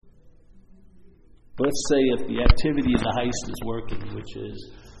let's say if the activity of the heist is working, which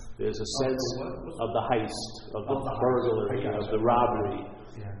is there's a sense of the heist, of the burglary, of the robbery.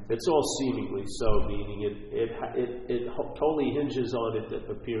 It's all seemingly so, meaning it totally hinges on it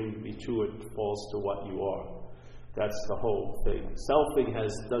appearing to be true. It falls to what you are. That's the whole thing. Selfing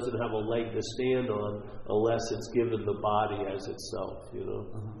doesn't have a leg to stand on unless it's given the body as itself,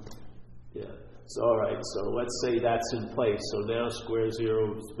 Yeah. So, all right, so let's say that's in place. So now square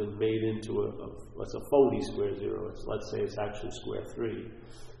zero has been made into a phony square zero. Let's say it's actually square 3.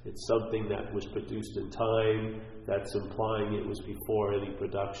 It's something that was produced in time that's implying it was before any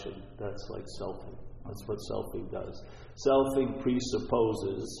production. That's like selfing. That's what selfing does. Selfing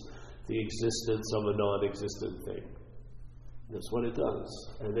presupposes the existence of a non-existent thing. That's what it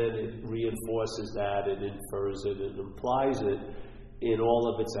does. And then it reinforces that, it infers it, it implies it in all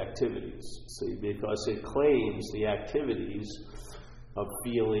of its activities. See, because it claims the activities of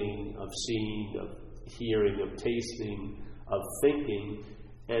feeling, of seeing, of hearing, of tasting, of thinking,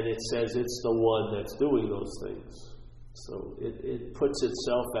 and it says it's the one that's doing those things. So it puts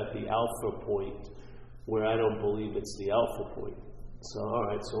itself at the alpha point where I don't believe it's the alpha point. So, all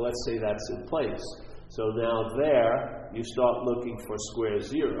right, so let's say that's in place. So now there, you start looking for square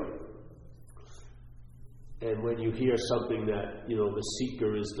zero. And when you hear something that, the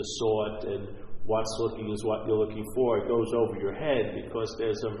seeker is the sought and what's looking is what you're looking for, it goes over your head because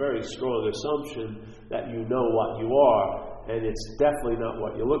there's a very strong assumption that you know what you are, and it's definitely not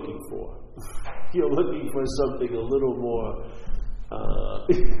what you're looking for. You're looking for something a little more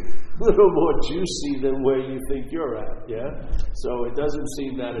juicy than where you think you're at, yeah? So it doesn't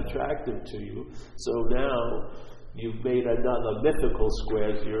seem that attractive to you. So now you've made another mythical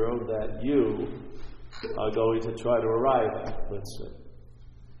square zero that you are going to try to arrive at, let's say.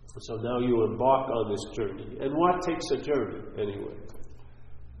 So now you embark on this journey. And what takes a journey, anyway?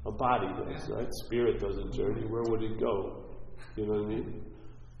 A body does, right? Spirit doesn't journey. Where would it go? You know what I mean?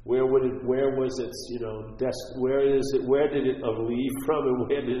 Where was its, where did it leave from and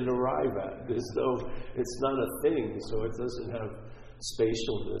where did it arrive at? It's not a thing, so it doesn't have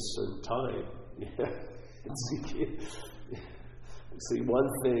spatialness and time. See, one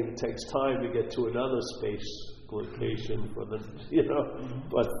thing takes time to get to another space location for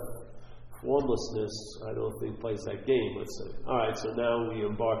but formlessness, I don't think, plays that game, let's say. All right, so now we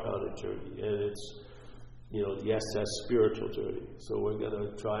embark on a journey, and it's, the SS spiritual journey. So we're going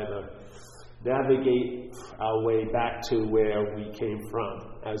to try to navigate our way back to where we came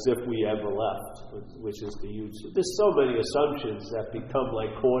from, as if we ever left, which is the huge. There's so many assumptions that become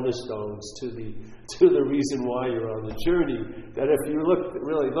like cornerstones to the reason why you're on the journey, that if you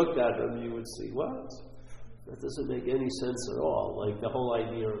really looked at them, you would see, what? That doesn't make any sense at all. Like the whole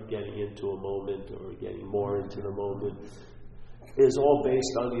idea of getting into a moment or getting more into the moment is all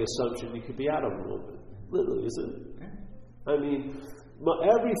based on the assumption you could be out of a moment. Literally, isn't it? I mean,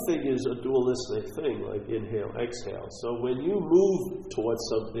 everything is a dualistic thing, like inhale, exhale. So when you move towards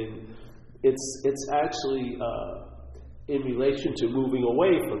something, it's actually in relation to moving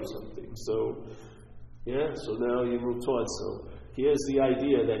away from something. So, so now you move towards. So here's the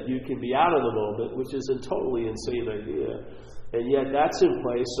idea that you can be out of the moment, which is a totally insane idea. And yet that's in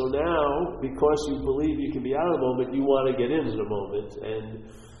place. So now, because you believe you can be out of the moment, you want to get into the moment. And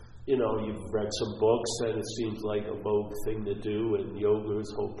you've read some books, and it seems like a vogue thing to do, and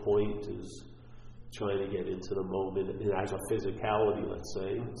yoga's whole point is trying to get into the moment. It has a physicality, let's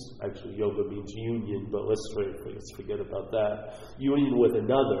say. Actually, yoga means union, but let's forget about that. Union with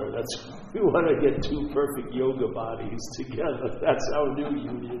another. We want to get two perfect yoga bodies together. That's our new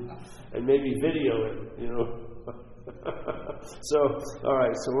union. And maybe video it, So, all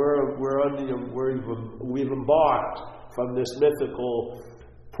right, so we've embarked from this mythical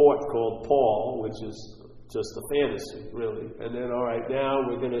port called Paul, which is just a fantasy, really. And then, all right, now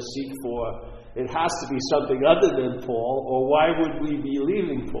we're going to seek for, it has to be something other than Paul, or why would we be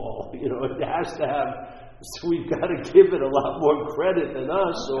leaving Paul? It has to have, so we've got to give it a lot more credit than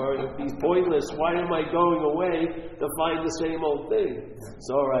us, or if he's pointless, why am I going away to find the same old thing?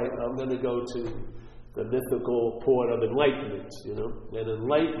 So, all right, I'm going to go to the mythical port of enlightenment, And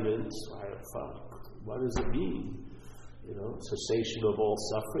enlightenment, what does it mean? Cessation of all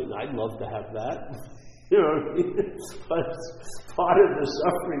suffering. I'd love to have that. But part of the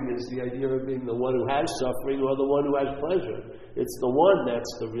suffering is the idea of being the one who has suffering or the one who has pleasure. It's the one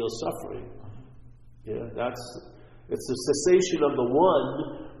that's the real suffering. It's the cessation of the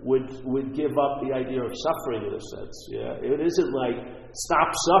one would give up the idea of suffering in a sense. It isn't like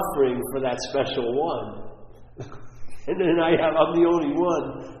stop suffering for that special one. And then I'm the only one.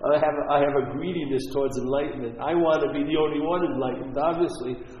 I have a greediness towards enlightenment. I want to be the only one enlightened,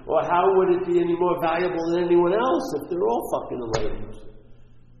 obviously. Or how would it be any more valuable than anyone else if they're all fucking enlightened?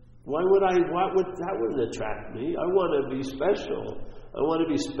 That wouldn't attract me. I want to be special. I want to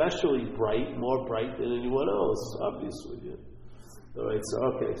be specially bright, more bright than anyone else, obviously. Yeah. All right,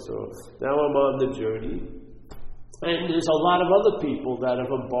 so now I'm on the journey. And there's a lot of other people that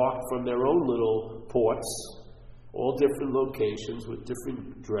have embarked from their own little ports, all different locations with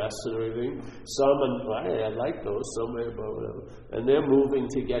different dress and everything. Some, I like those, some are whatever. And they're moving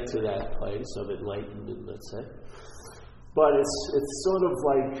to get to that place of enlightenment, let's say. But it's sort of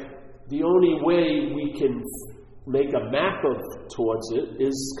like the only way we can make a map towards it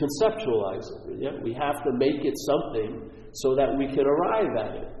is conceptualize it. Yeah? We have to make it something so that we can arrive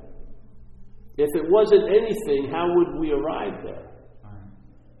at it. If it wasn't anything, how would we arrive there?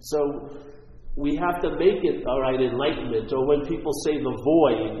 So we have to make it, all right, enlightenment. Or when people say the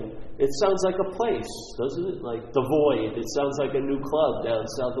void, it sounds like a place, doesn't it? Like the void. It sounds like a new club down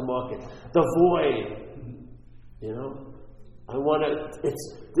South of Market. The void. You know? It's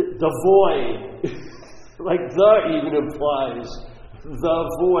the void. Like the even implies the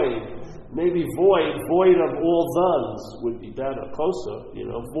void. Maybe void of all those would be better, closer,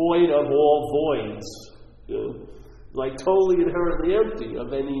 void of all voids. Like totally inherently empty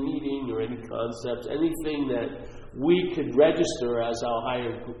of any meaning or any concepts, anything that we could register as our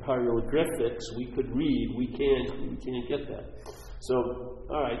hieroglyphics, we could read, we can't get that. So,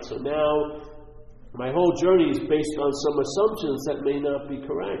 alright, so now my whole journey is based on some assumptions that may not be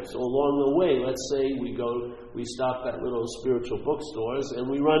correct. So along the way, let's say we stop at little spiritual bookstores and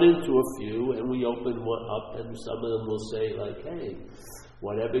we run into a few and we open one up and some of them will say like, hey,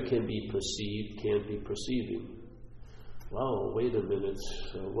 whatever can be perceived can't be perceiving. Well, wait a minute,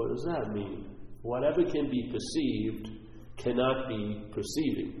 so what does that mean? Whatever can be perceived cannot be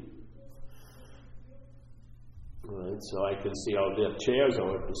perceiving. Right, so I can see how the chairs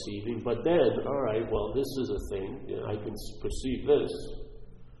aren't perceiving, but then, all right, well, this is a thing. I can perceive this.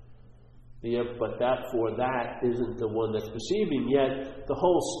 Yeah, but that isn't the one that's perceiving. Yet the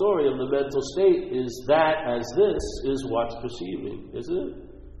whole story of the mental state is that as this is what's perceiving, isn't it?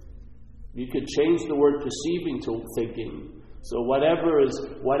 You could change the word perceiving to thinking. So whatever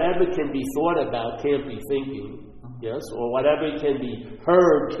can be thought about can't be thinking. Yes, or whatever can be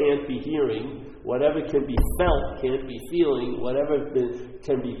heard can't be hearing. Whatever can be felt can't be feeling. Whatever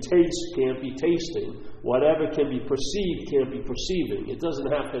can be taste can't be tasting. Whatever can be perceived can't be perceiving. It doesn't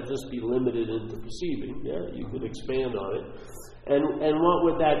have to just be limited into perceiving. Yeah, you could expand on it. And what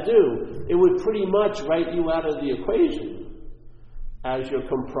would that do? It would pretty much write you out of the equation as you're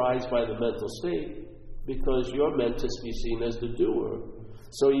comprised by the mental state, because you're meant to be seen as the doer.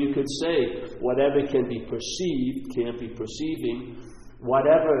 So you could say whatever can be perceived can't be perceiving.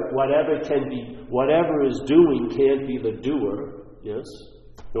 Whatever is doing can't be the doer, yes?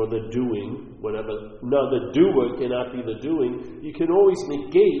 Or the doing, whatever. No, the doer cannot be the doing. You can always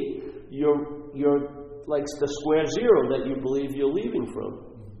negate your like the square zero that you believe you're leaving from.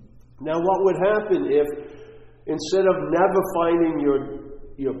 Now what would happen if instead of never finding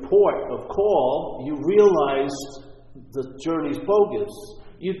your port of call, you realized the journey's bogus?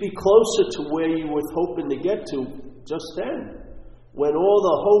 You'd be closer to where you were hoping to get to just then. When all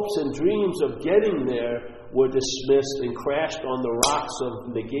the hopes and dreams of getting there were dismissed and crashed on the rocks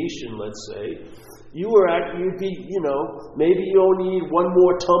of negation, let's say, you'd be, maybe you only need one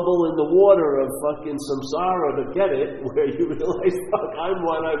more tumble in the water of fucking samsara to get it, where you realize, fuck, I'm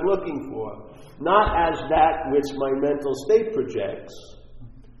what I'm looking for. Not as that which my mental state projects,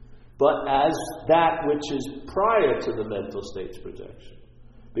 but as that which is prior to the mental state's projection.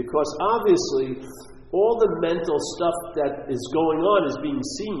 Because obviously, all the mental stuff that is going on is being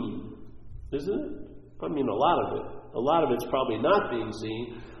seen, isn't it? I mean, a lot of it. A lot of it's probably not being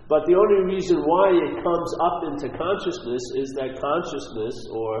seen, but the only reason why it comes up into consciousness is that consciousness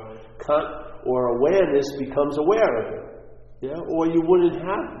or awareness becomes aware of it. Yeah? Or you wouldn't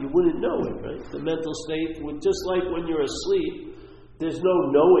know it, right? The mental state would, just like when you're asleep, there's no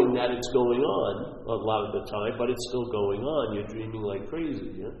knowing that it's going on a lot of the time, but it's still going on. You're dreaming like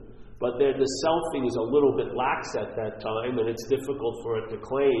crazy, yeah? But the selfing is a little bit lax at that time, and it's difficult for it to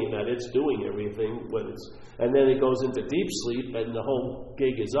claim that it's doing everything and then it goes into deep sleep, and the whole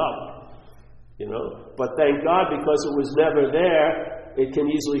gig is up, But thank God, because it was never there, it can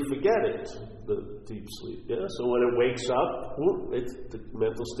easily forget it, the deep sleep. Yeah. So when it wakes up, the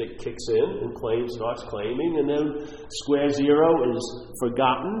mental state kicks in and starts claiming, and then square zero is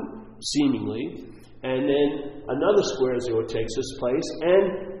forgotten, seemingly. And then another square zero takes its place.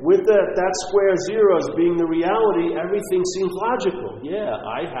 And with that square zero as being the reality, everything seems logical. Yeah,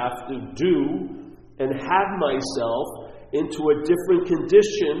 I have to do and have myself into a different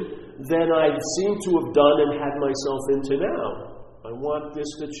condition than I seem to have done and had myself into now. I want this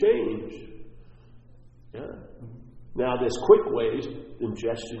to change. Yeah. Now, there's quick ways,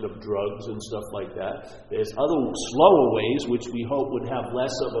 ingestion of drugs and stuff like that. There's other slower ways, which we hope would have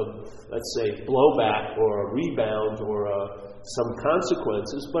less of a, let's say, blowback or a rebound or some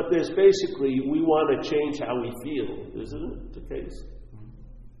consequences. But there's basically, we want to change how we feel. Isn't it the case?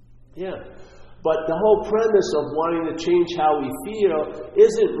 Yeah. But the whole premise of wanting to change how we feel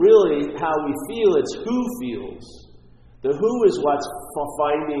isn't really how we feel, it's who feels. The who is what's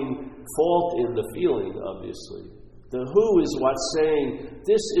finding fault in the feeling, obviously. The who is what's saying,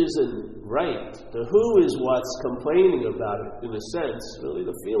 this isn't right. The who is what's complaining about it, in a sense. Really,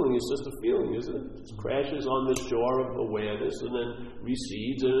 the feeling is just a feeling, isn't it? It crashes on the shore of awareness and then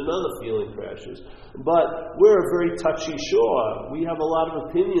recedes and another feeling crashes. But we're a very touchy shore. We have a lot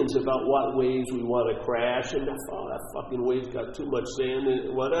of opinions about what waves we want to crash, and that fucking wave's got too much sand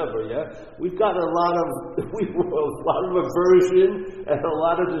and whatever, yeah? We've got a lot of aversion and a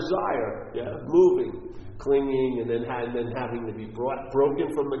lot of desire, yeah? Moving. Clinging, and then having to be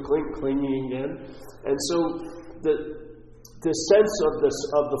broken from the clinging again. And so the sense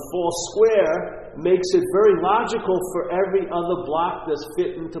of the false square makes it very logical for every other block that's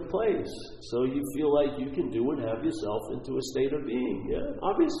fit into place. So you feel like you can do and have yourself into a state of being. Yeah,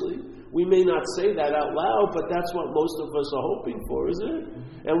 obviously. We may not say that out loud, but that's what most of us are hoping for, isn't it?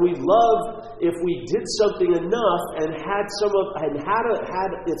 And we'd love if we did something enough and had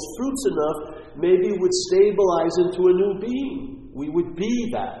had its fruits enough, maybe would stabilize into a new being. We would be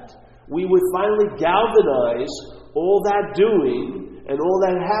that. We would finally galvanize all that doing and all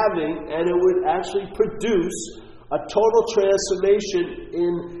that having, and it would actually produce a total transformation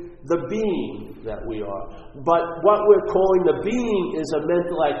in the being that we are. But what we're calling the being is a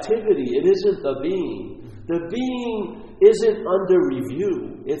mental activity. It isn't the being. The being isn't under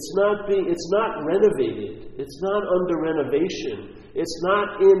review. It's not renovated. It's not under renovation. It's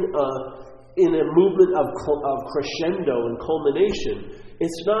not in a movement of crescendo and culmination.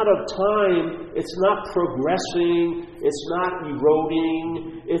 It's not of time, it's not progressing, it's not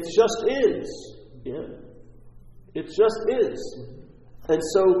eroding, it just is. Yeah? It just is. And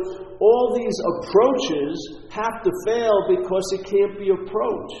so all these approaches have to fail because it can't be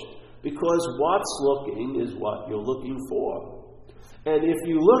approached. Because what's looking is what you're looking for. And if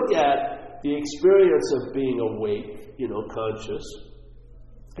you look at the experience of being awake, conscious,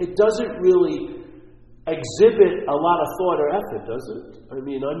 it doesn't really exhibit a lot of thought or effort, does it? I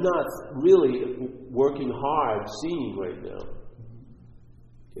mean, I'm not really working hard seeing right now.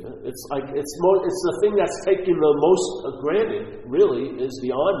 Yeah, it's the thing that's taking the most granted, really, is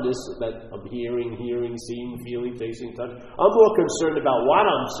the oddness that I'm hearing, seeing, feeling, tasting, touching. I'm more concerned about what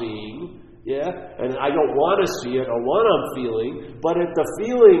I'm seeing, yeah, and I don't want to see it or what I'm feeling, but if the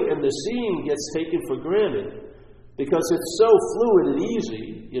feeling and the seeing gets taken for granted, because it's so fluid and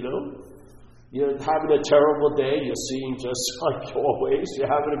easy, You're having a terrible day, you're seeing just like always.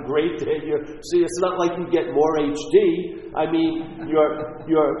 You're having a great day, it's not like you get more HD. I mean, your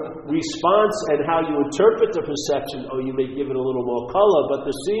response and how you interpret the perception, you may give it a little more color, but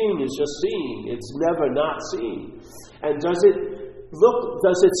the seeing is just seeing. It's never not seeing. And does it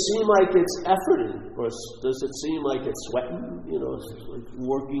seem like it's efforting? Or does it seem like it's sweating? It's like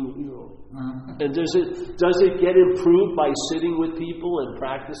working, And does it get improved by sitting with people and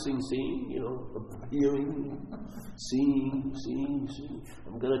practicing seeing? Hearing, seeing.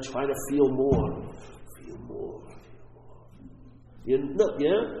 I'm going to try to feel more.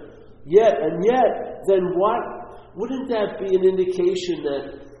 Yet, then what? Wouldn't that be an indication that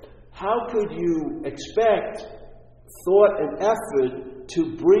how could you expect thought and effort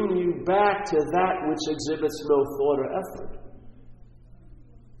to bring you back to that which exhibits no thought or effort?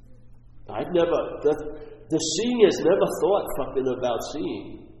 The seeing has never thought fucking about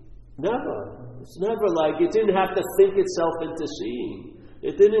seeing. Never. It's never like, it didn't have to think itself into seeing.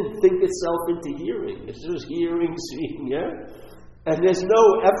 It didn't think itself into hearing. It's just hearing, seeing, yeah? And there's no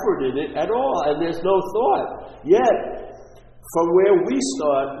effort in it at all, and there's no thought. Yet, from where we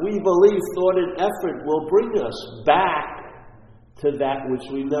start, we believe thought and effort will bring us back to that which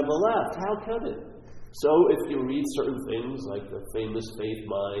we never left. How can it? So if you read certain things, like the famous Faith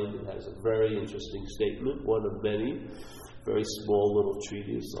Mind, it has a very interesting statement, one of many, very small little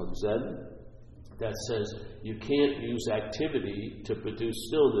treatise on Zen, that says you can't use activity to produce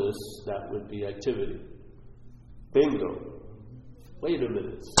stillness. That would be activity. Bingo. Wait a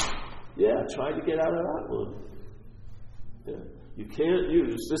minute. Yeah, tried to get out of that one. Yeah. You can't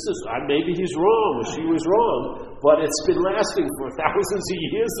use, maybe he's wrong, or she was wrong, but it's been lasting for thousands of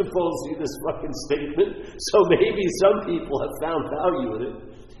years, supposedly, this fucking statement, so maybe some people have found value in it.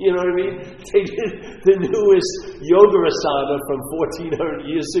 You know what I mean? They did the newest yoga asana from 1400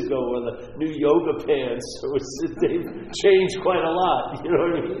 years ago, or the new yoga pants, they've changed quite a lot, you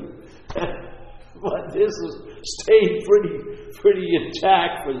know what I mean? But this has stayed pretty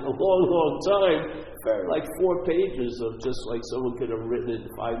intact for a long, long time. Like 4 pages of just like someone could have written it in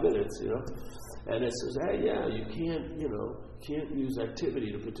 5 minutes, you know. And it says, hey, yeah, you can't use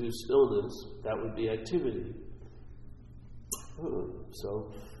activity to produce stillness. That would be activity.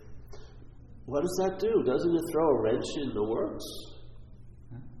 So, what does that do? Doesn't it throw a wrench in the works?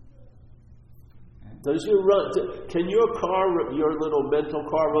 Can your little mental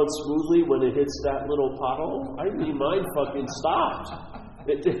car run smoothly when it hits that little pothole? I mean, mine fucking stopped.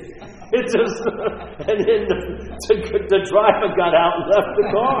 It just, and then the driver got out and left the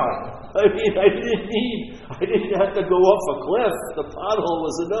car. I mean, I didn't have to go off a cliff. The pothole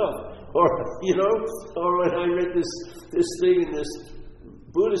was enough. Or, you know, or when I read this thing in this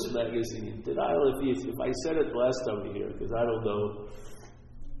Buddhist magazine, if I said it last time we here, because I don't know.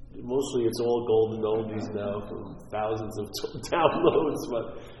 Mostly it's all golden oldies now from thousands of downloads, but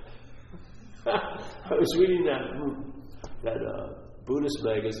I was reading that Buddhist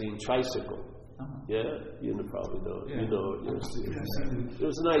magazine, Tricycle. Yeah, you probably know. Yeah. You know it. It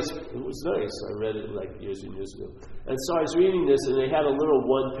was nice. It was nice. I read it like years and years ago. And so I was reading this, and they had a little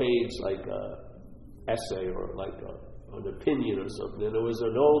 1-page like essay or like an opinion or something. And it was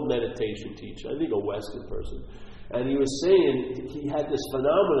an old meditation teacher, I think a Western person. And he was saying he had this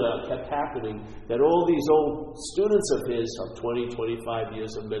phenomenon that kept happening, that all these old students of his of 20, 25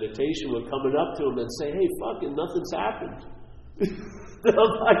 years of meditation were coming up to him and saying, hey, fucking nothing's happened.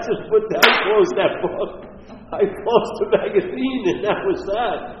 I just closed that book. I closed the magazine, and that was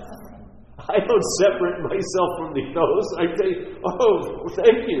that. I don't separate myself from those. I say, oh,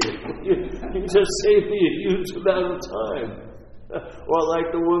 thank you. You just saved me a huge amount of time. Or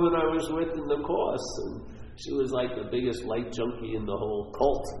like the woman I was with in the course, and she was like the biggest light junkie in the whole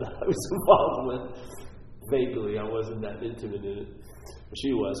cult that I was involved with. Vaguely, I wasn't that intimate in it.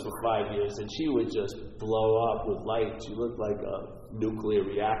 She was for 5 years, and she would just blow up with light. She looked like a nuclear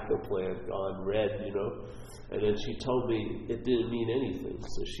reactor plant gone red, you know. And then she told me it didn't mean anything.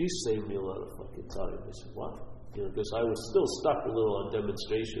 So she saved me a lot of fucking time. I said, what? You know, because I was still stuck a little on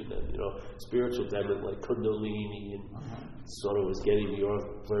demonstration then, you know, spiritual demonstration like Kundalini and sort of was getting your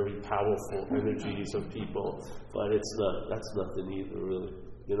very powerful energies of people. But that's nothing either, really.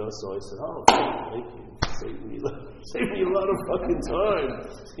 You know, so I said, oh, thank you. Save me a lot of fucking time.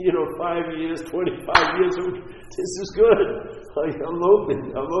 You know, 5 years, 25 years, this is good. Like, I'm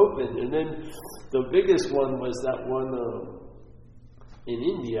open. And then the biggest one was that one in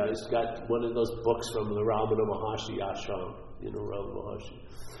India. I got one of those books from the Ramana Maharshi ashram. You know, Ramana Maharshi.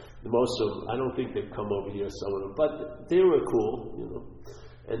 Most of them, I don't think they've come over here, some of them, but they were cool, you know.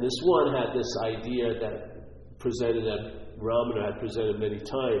 And this one had this idea that Ramana had presented many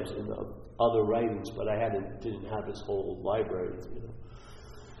times in the other writings, but I didn't have his whole library, you know.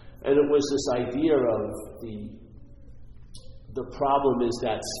 And it was this idea of the problem is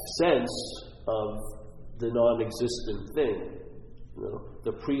that sense of the non-existent thing, you know,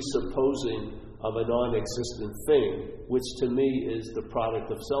 the presupposing of a non-existent thing, which to me is the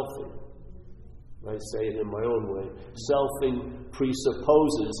product of selfing. I say it in my own way. Selfing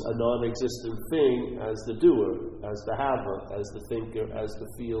presupposes a non-existent thing as the doer, as the haver, as the thinker, as the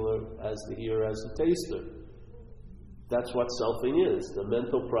feeler, as the hearer, as the taster. That's what selfing is. The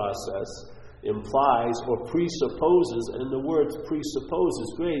mental process implies or presupposes, and the word presuppose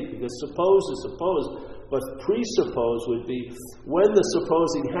is great because suppose is suppose, but presuppose would be when the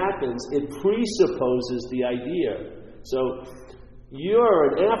supposing happens, it presupposes the idea. So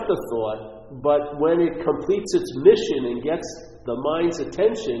you're an afterthought, but when it completes its mission and gets the mind's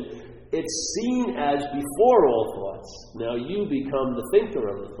attention, it's seen as before all thoughts. Now you become the thinker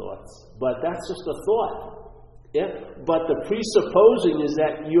of the thoughts, but that's just a thought. Yeah, but the presupposing is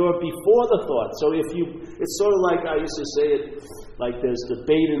that you're before the thought. So it's sort of like I used to say it, like there's the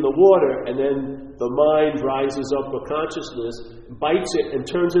bait in the water, and then the mind rises up with consciousness, bites it, and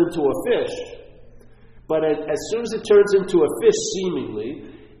turns it into a fish. But as soon as it turns into a fish,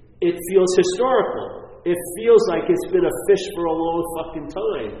 seemingly, it feels historical. It feels like it's been a fish for a long fucking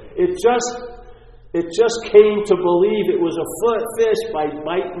time. It just came to believe it was a fish by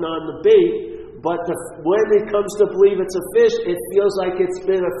biting on the bait. But when it comes to believe it's a fish, it feels like it's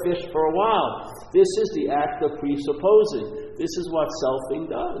been a fish for a while. This is the act of presupposing. This is what selfing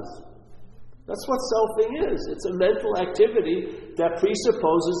does. That's what selfing is. It's a mental activity that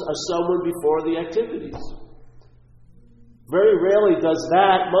presupposes a someone before the activities. Very rarely does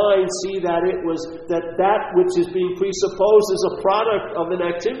that mind see that that which is being presupposed is a product of an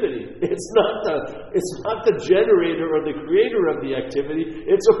activity. It's not the generator or the creator of the activity.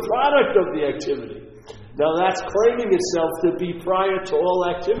 It's a product of the activity. Now that's claiming itself to be prior to all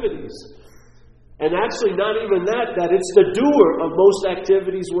activities. And actually not even that it's the doer of most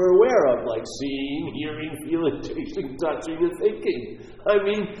activities we're aware of, like seeing, hearing, feeling, tasting, touching, and thinking.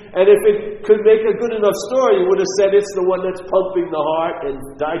 And if it could make a good enough story, it would have said it's the one that's pumping the heart and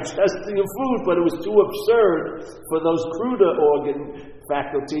digesting the food, but it was too absurd for those cruder organ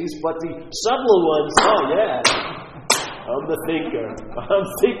faculties. But the subtler ones, oh yeah, I'm the thinker. I'm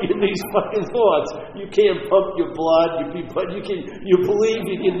thinking these fucking thoughts. You can't pump your blood, but you believe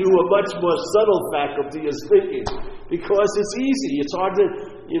you can do a much more subtle faculty as thinking. Because it's easy. It's hard to,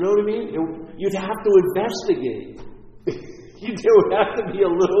 you know what I mean? You'd have to investigate. There would have to be a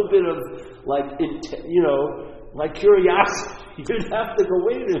little bit of, like curiosity. You'd have to go,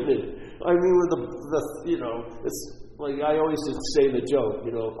 wait a minute. It's like I always say the joke,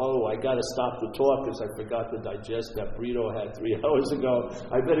 I got to stop the talk because I forgot to digest that burrito I had 3 hours ago.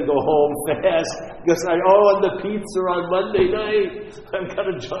 I better go home fast because I owe on the pizza on Monday night. I've got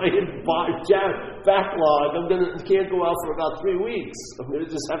a giant backlog. Can't go out for about 3 weeks. I'm going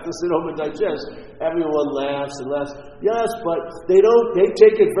to just have to sit home and digest. Everyone laughs and laughs. Yes, but they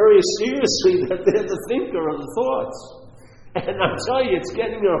take it very seriously that they're the thinker of the thoughts. And I'm telling you, it's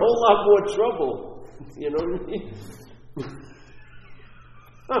getting a whole lot more trouble. You know what I mean?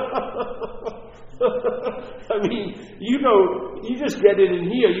 You just get it in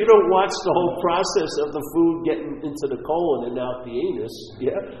here. You don't watch the whole process of the food getting into the colon and out the anus.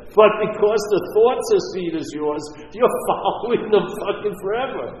 Yeah? But because the thoughts are seen as yours, you're following them fucking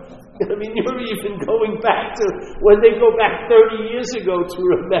forever. You're even going back to when they go back 30 years ago to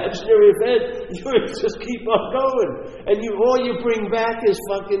an imaginary event. You just keep on going. And all you bring back is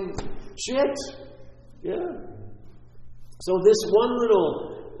fucking shit. Yeah. So this one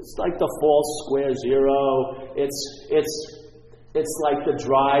it's like the false square zero. It's like the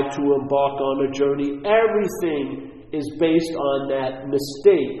drive to embark on a journey. Everything is based on that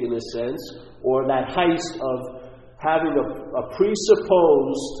mistake, in a sense, or that heist of having a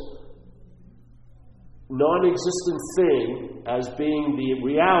presupposed non-existent thing as being the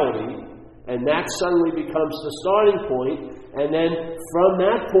reality, and that suddenly becomes the starting point, and then from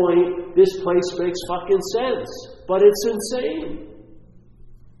that point, this place makes fucking sense. But it's insane.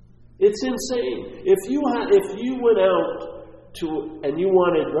 It's insane. If you went out and you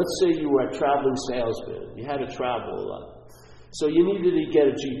wanted, let's say you were a traveling salesman, you had to travel a lot, so you needed to get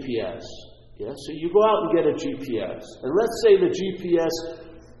a GPS. Yeah, so you go out and get a GPS, and let's say the GPS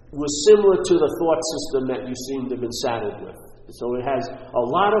was similar to the thought system that you seem to have been saddled with. So it has a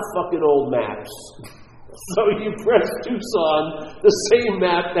lot of fucking old maps. So you press Tucson, the same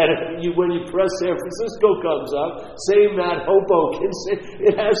map that when you press San Francisco comes up, same map Hoboken,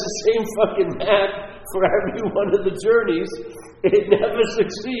 it has the same fucking map for every one of the journeys. It never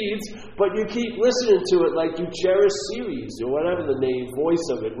succeeds, but you keep listening to it like you cherish Sirius or whatever the voice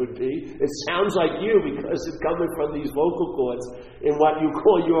of it would be. It sounds like you because it's coming from these vocal cords in what you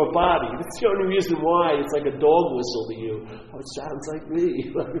call your body. That's the only reason why it's like a dog whistle to you. Oh, it sounds like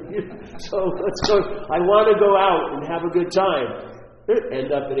me. So let's go. I want to go out and have a good time. End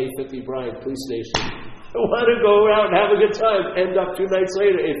up at 850 Bryant Police Station. I want to go out and have a good time. End up 2 nights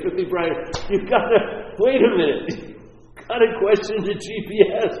later, 850 Bryant. You've got to, wait a minute. Got to question the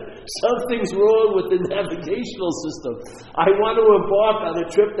GPS. Something's wrong with the navigational system. I want to embark on a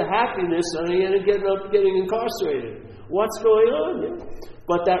trip to happiness and I end up getting incarcerated. What's going on? Yeah.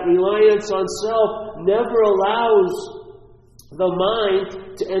 But that reliance on self never allows the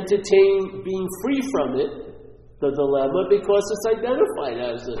mind to entertain being free from it, the dilemma, because it's identified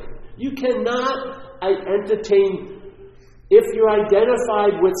as it. You cannot entertain. If you're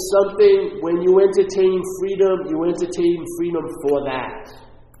identified with something, when you entertain freedom for that.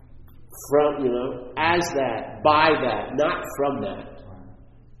 As that, by that, not from that.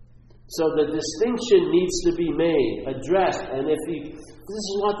 So the distinction needs to be made, addressed, and this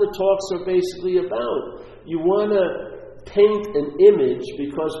is what the talks are basically about. You want to paint an image,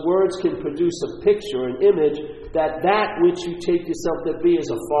 because words can produce a picture, an image, that which you take yourself to be is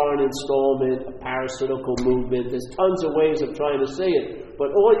a foreign installment, a parasitical movement. There's tons of ways of trying to say it,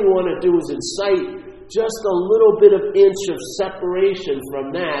 but all you want to do is incite just a little bit of inch of separation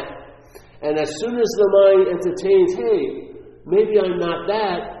from that, and as soon as the mind entertains, hey, maybe I'm not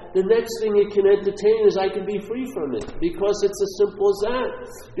that, the next thing it can entertain is I can be free from it. Because it's as simple as that.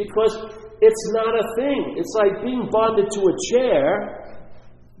 Because it's not a thing. It's like being bonded to a chair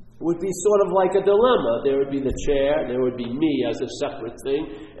would be sort of like a dilemma. There would be the chair, there would be me as a separate thing,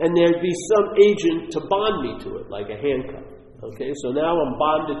 and there'd be some agent to bond me to it, like a handcuff. Okay, so now I'm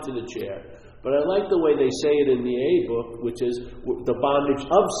bonded to the chair. But I like the way they say it in the A book, which is the bondage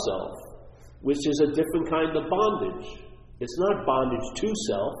of self, which is a different kind of bondage. It's not bondage to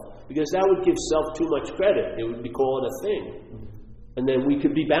self, because that would give self too much credit. It would be called a thing. And then we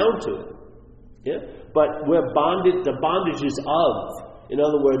could be bound to it. Yeah? But we're bonded, the bondage is of. In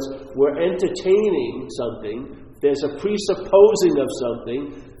other words, we're entertaining something, there's a presupposing of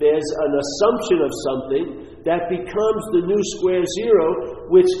something, there's an assumption of something that becomes the new square zero,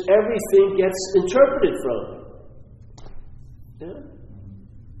 which everything gets interpreted from. Yeah?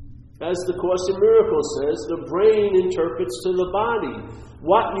 As the Course in Miracles says, the brain interprets to the body.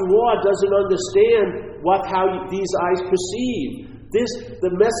 What you are doesn't understand how these eyes perceive.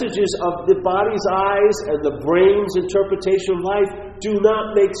 The messages of the body's eyes and the brain's interpretation of life do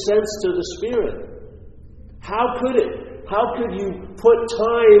not make sense to the spirit. How could it? How could you put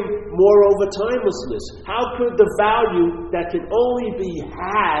time more over timelessness? How could the value that can only be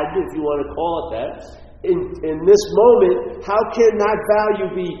had, if you want to call it that, in this moment, how can that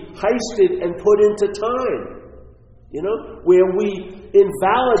value be heisted and put into time? You know, where we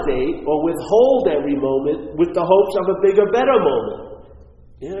invalidate or withhold every moment with the hopes of a bigger, better moment.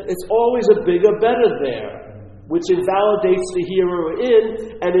 Yeah, it's always a bigger, better there, which invalidates the here or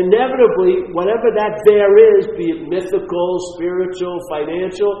in, and inevitably, whatever that there is, be it mythical, spiritual,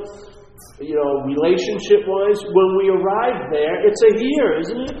 financial, relationship-wise, when we arrive there, it's a here,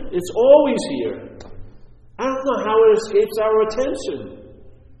 isn't it? It's always here. I don't know how it escapes our attention.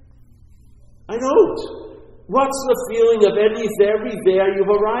 I don't. What's the feeling of every there you've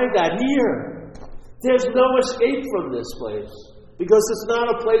arrived at? Here. There's no escape from this place. Because it's not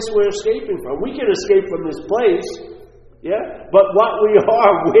a place we're escaping from. We can escape from this place, yeah? But what we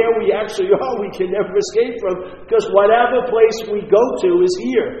are, where we actually are, we can never escape from, because whatever place we go to is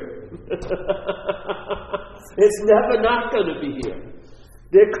here. It's never not going to be here.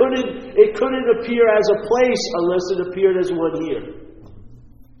 It couldn't appear as a place unless it appeared as one here.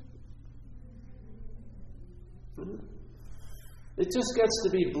 It just gets to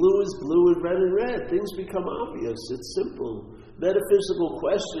be blue is blue and red is red. Things become obvious. It's simple. Metaphysical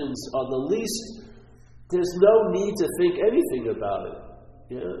questions are the least. There's no need to think anything about it.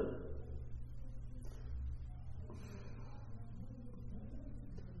 Yeah.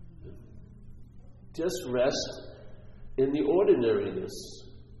 Just rest in the ordinariness.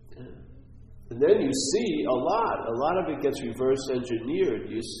 Yeah. And then you see a lot of it gets reverse engineered.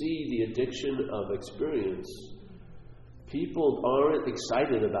 You see the addiction of experience. People aren't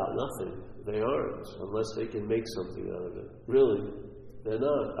excited about nothing. They aren't, unless they can make something out of it. Really, they're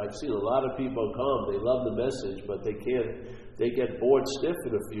not. I've seen a lot of people come, they love the message, but they can't. They get bored stiff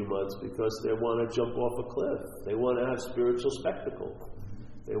in a few months because they want to jump off a cliff. They want to have spiritual spectacle.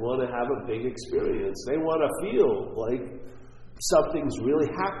 They want to have a big experience. They want to feel like something's really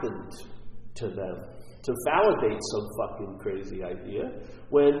happened to them, to validate some fucking crazy idea,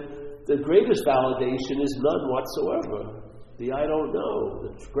 when the greatest validation is none whatsoever. The I don't know.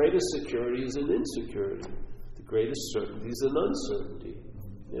 The greatest security is an insecurity. The greatest certainty is an uncertainty.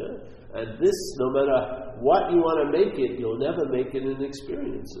 Yeah? And this, no matter what you want to make it, you'll never make it an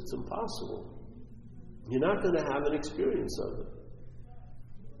experience. It's impossible. You're not going to have an experience of it.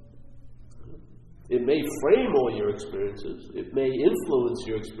 It may frame all your experiences. It may influence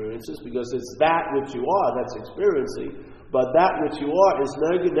your experiences because it's that which you are that's experiencing. But that which you are is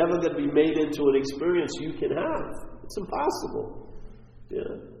never going to be made into an experience you can have. It's impossible.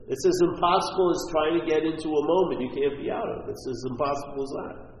 Yeah. It's as impossible as trying to get into a moment you can't be out of. It's as impossible as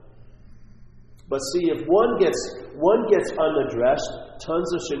that. But see, if one gets unaddressed,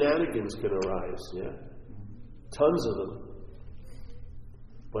 tons of shenanigans can arise. Yeah, tons of them.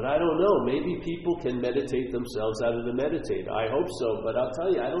 But I don't know. Maybe people can meditate themselves out of the meditator. I hope so. But I'll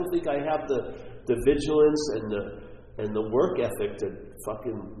tell you, I don't think I have the vigilance and the work ethic to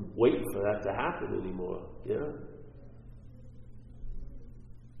fucking wait for that to happen anymore. Yeah.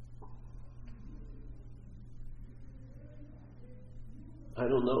 I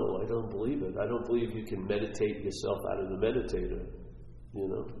don't know. I don't believe it. I don't believe you can meditate yourself out of the meditator.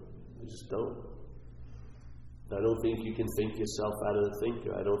 I just don't. I don't think you can think yourself out of the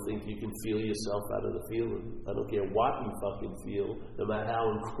thinker. I don't think you can feel yourself out of the feeling. I don't care what you fucking feel, no matter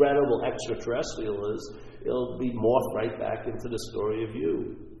how incredible extraterrestrial is, it'll be morphed right back into the story of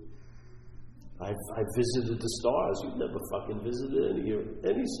you. I've visited the stars. You've never fucking visited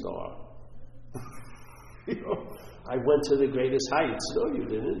any star. I went to the greatest heights. No, you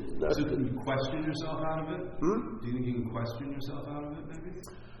didn't. So can you question yourself out of it? Do you think you can question yourself out of it, maybe?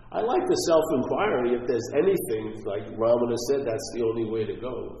 I like the self-inquiry. If there's anything, like Ramana said, that's the only way to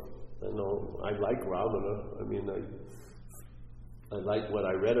go. I like Ramana. I mean, I liked what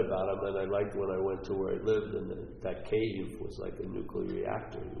I read about him, and I liked when I went to where he lived, and that cave was like a nuclear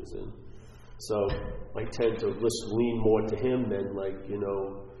reactor he was in. So I tend to just lean more to him than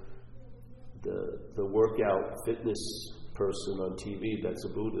the workout fitness person on TV that's a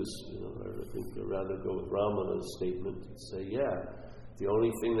Buddhist. I think I'd rather go with Ramana's statement and say, the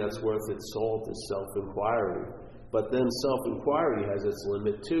only thing that's worth its salt is self-inquiry. But then self-inquiry has its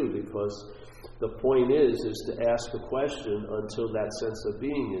limit too, because the point is to ask a question until that sense of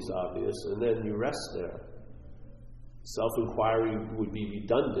being is obvious, and then you rest there. Self-inquiry would be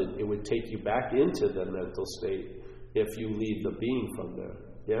redundant. It would take you back into the mental state if you leave the being from there.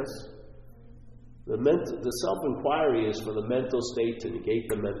 Yes? The self-inquiry is for the mental state to negate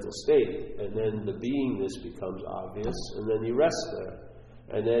the mental state, and then the beingness becomes obvious, and then you rest there.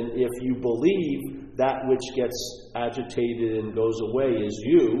 And then if you believe that which gets agitated and goes away is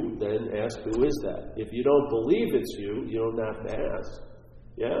you, then ask, who is that? If you don't believe it's you, you don't have to ask.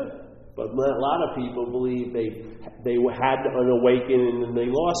 Yeah? But a lot of people believe they had an awakening and they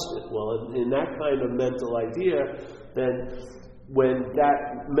lost it. Well, in that kind of mental idea, then when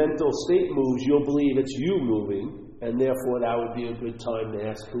that mental state moves, you'll believe it's you moving, and therefore that would be a good time to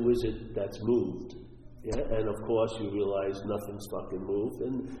ask, who is it that's moved? Yeah? And of course you realize nothing's fucking moved,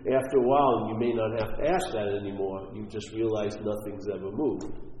 and after a while you may not have to ask that anymore. You just realize nothing's ever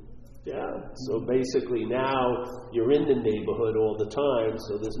moved. Yeah. So basically now you're in the neighborhood all the time,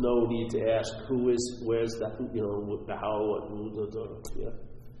 so there's no need to ask where's that, the how, what, yeah.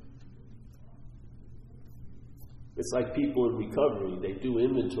 It's like people in recovery, they do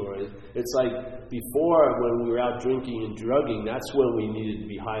inventory. It's like before, when we were out drinking and drugging, that's when we needed to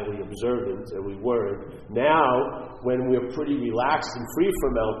be highly observant, and we weren't. Now, when we're pretty relaxed and free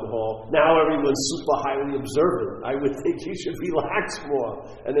from alcohol, now everyone's super highly observant. I would think you should relax more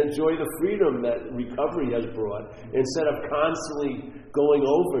and enjoy the freedom that recovery has brought, instead of constantly going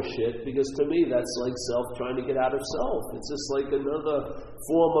over shit, because to me that's like self trying to get out of self. It's just like another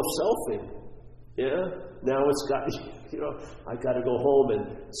form of selfing. Yeah? Now it's got, I got to go home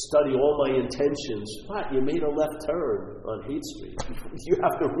and study all my intentions. What? You made a left turn on Haight Street. You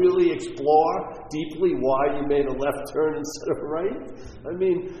have to really explore deeply why you made a left turn instead of right. I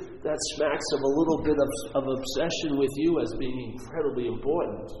mean, that smacks of a little bit of obsession with you as being incredibly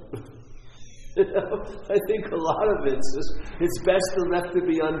important. I think a lot of it's best to left to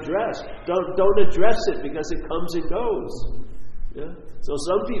be undressed. Don't address it because it comes and goes. Yeah? So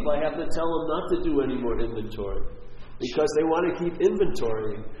some people, I have to tell them not to do any more inventory because they want to keep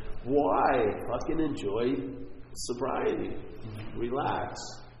inventorying. Why? Fucking enjoy sobriety. Relax.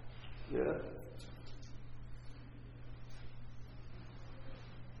 Yeah.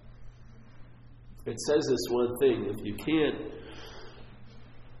 It says this one thing,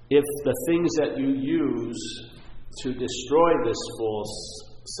 if the things that you use to destroy this false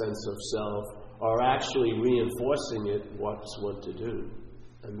sense of self are actually reinforcing it, what's one to do?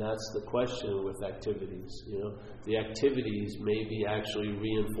 And that's the question with activities. The activities may be actually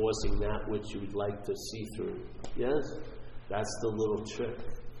reinforcing that which you'd like to see through. Yes? That's the little trick.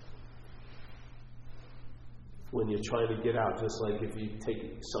 When you're trying to get out, just like if you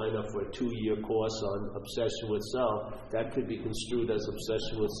sign up for a 2-year course on obsession with self, that could be construed as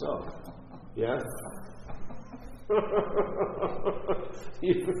obsession with self. Yeah?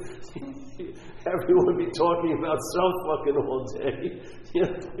 Everyone be talking about self fucking all day. You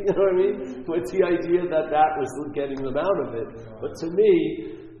know what I mean? With the idea that was getting them out of it. But to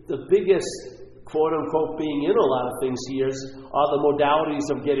me, the biggest quote unquote being in a lot of things here are the modalities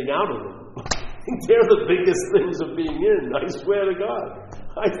of getting out of them. I think they're the biggest things of being in. I swear to God.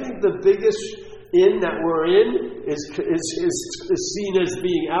 I think the biggest in that we're in is seen as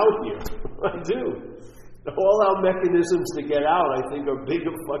being out here. I do. All our mechanisms to get out, I think, are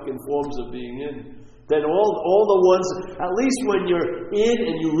bigger fucking forms of being in than all the ones. At least when you're in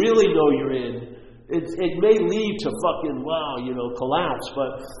and you really know you're in, it may lead to fucking collapse.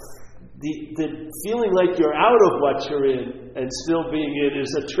 But the feeling like you're out of what you're in and still being in is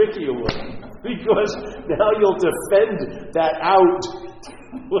a trickier one, because now you'll defend that out.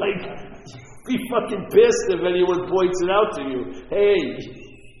 Like, be fucking pissed if anyone points it out to you. Hey.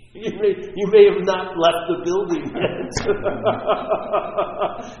 You may have not left the building yet.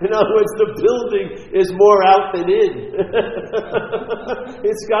 In other words, the building is more out than in.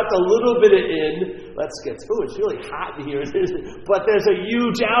 It's got a little bit of in. Let's get, it's really hot in here. But there's a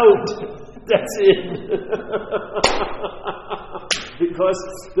huge out. That's in. Because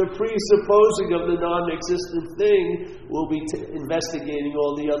the presupposing of the non-existent thing will be investigating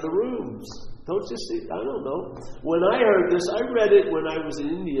all the other rooms. Don't you see? I don't know. When I heard this, I read it when I was in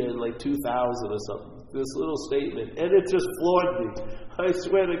India in like 2000 or something. This little statement. And it just floored me. I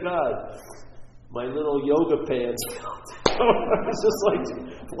swear to God. My little yoga pants. I was just like,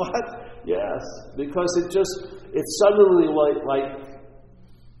 what? Yes. Because it's suddenly like,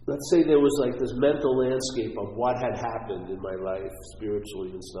 let's say there was like this mental landscape of what had happened in my life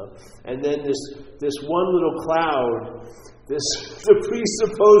spiritually and stuff. And then this one little cloud, the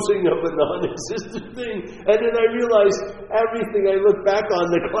presupposing of a non-existent thing. And then I realized everything I look back on,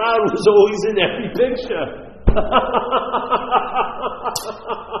 the cloud was always in every picture.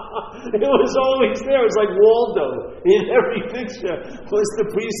 It was always there. It was like Waldo. In every picture was the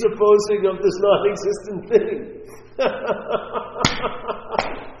presupposing of this non-existent thing.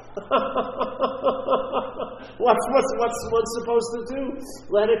 What's one supposed to do?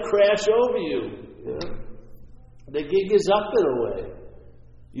 Let it crash over you. Yeah? The gig is up in a way.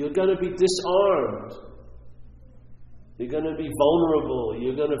 You're going to be disarmed. You're going to be vulnerable.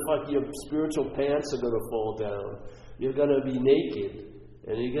 You're going to your spiritual pants are going to fall down. You're going to be naked.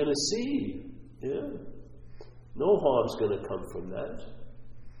 And you're going to see. Yeah. No harm's going to come from that.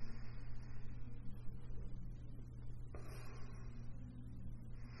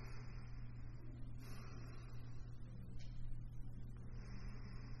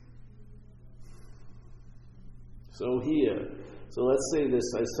 So let's say a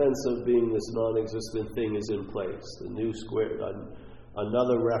sense of being this non-existent thing is in place. The new square,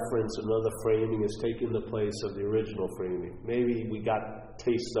 another reference, another framing is taking the place of the original framing. Maybe we got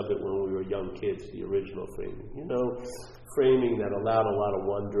taste of it when we were young kids, the original framing. Framing that allowed a lot of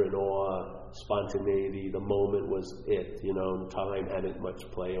wonder and awe, spontaneity. The moment was it. Time hadn't much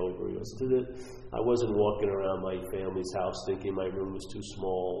play over it. I wasn't walking around my family's house thinking my room was too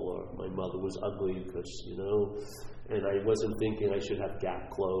small or my mother was ugly because, and I wasn't thinking I should have Gap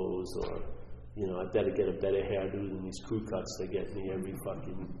clothes or, I better get a better hairdo than these crew cuts they get me every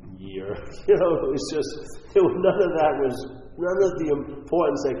fucking year. It was just, none of the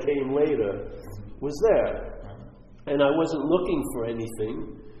importance that came later was there. And I wasn't looking for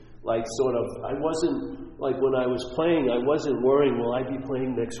anything. I wasn't, like when I was playing, I wasn't worrying, will I be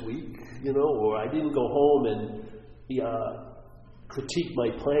playing next week? Or I didn't go home and critique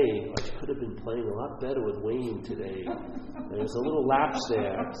my playing. I could have been playing a lot better with Wayne today. There's a little lapse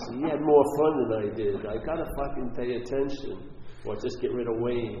there. So he had more fun than I did. I gotta fucking pay attention. Or just get rid of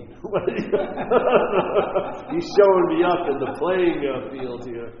Wayne. He's showing me up in the playing field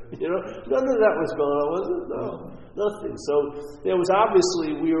here. None of that was going on, was it? No, nothing. So there was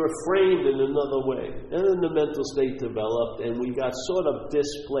obviously, we were framed in another way. And then the mental state developed and we got sort of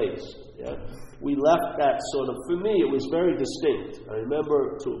displaced. Yeah? We left that sort of, for me, it was very distinct. I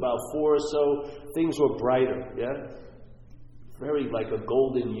remember to about 4 or so, things were brighter. Yeah? Very like a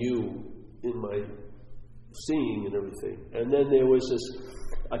golden hue in my seeing and everything. And then there was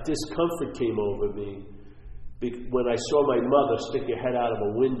a discomfort came over me when I saw my mother stick her head out of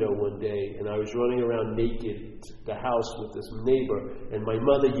a window one day and I was running around naked the house with this neighbor and my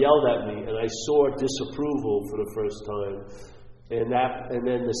mother yelled at me and I saw disapproval for the first time. And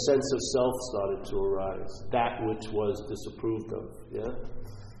then the sense of self started to arise. That which was disapproved of. Yeah?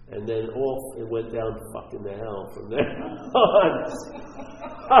 And then off it went down fucking to hell from there on.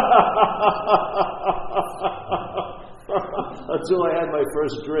 Until I had my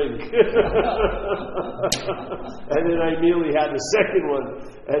first drink. And then I immediately had the second one.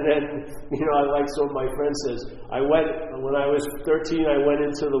 And then, so my friend says, when I was 13, I went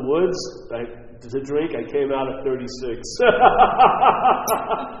into the woods to drink, I came out at 36.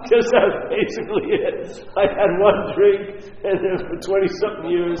 Because that's basically it. I had one drink, and then for 20-something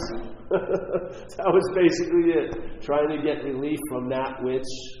years, that was basically it. Trying to get relief from that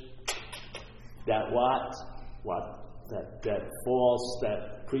false,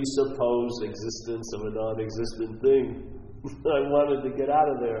 that presupposed existence of a non-existent thing. I wanted to get out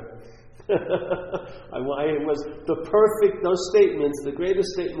of there. It was the perfect, those statements, the greatest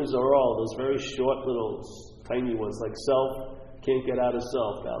statements are all those very short little tiny ones, like self, can't get out of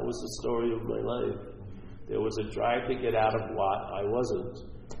self. That was the story of my life. There was a drive to get out of what I wasn't,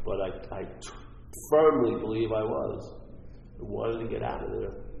 but I firmly believe I was. I wanted to get out of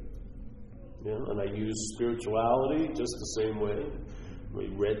there. And I used spirituality just the same way. We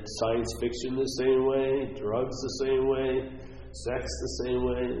read science fiction the same way, drugs the same way. sex the same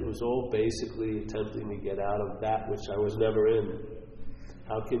way. It was all basically attempting to get out of that which I was never in.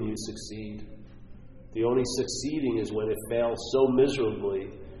 How can you succeed? The only succeeding is when it fails so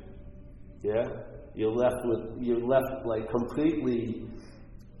miserably. Yeah? You're left like completely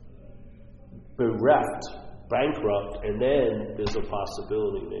bereft, bankrupt, and then there's a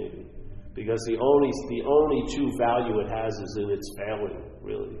possibility maybe. Because the only true value it has is in its failing,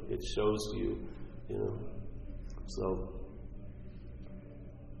 really. It shows you, So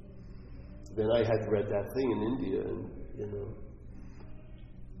then I had read that thing in India, and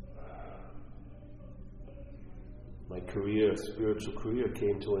my spiritual career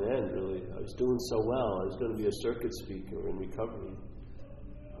came to an end, really. I was doing so well. I was going to be a circuit speaker in recovery.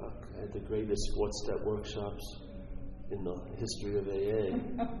 I had the greatest 4-step workshops in the history of AA.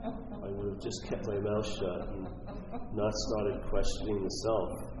 I would have just kept my mouth shut and not started questioning the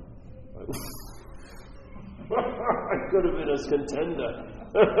self. I could have been a contender.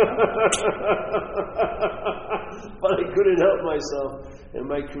 But I couldn't help myself, and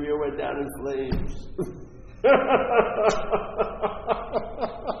my career went down in flames.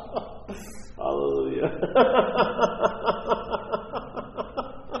 Hallelujah.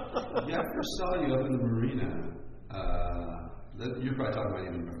 Yeah, I first saw you up in the marina. You're probably talking about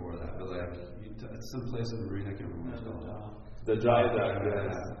even before that, but it's some place in the marina, I can't remember what it's called. The dry dock,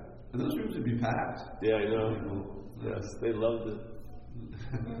 yes. And those rooms would be packed. Yeah, I know. Yes, they loved it.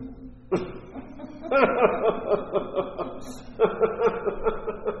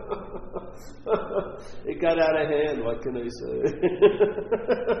 It got out of hand, what can I say?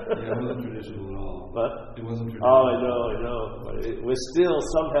 Yeah, it wasn't traditional at all. What? It wasn't traditional. Oh, I know. But it was still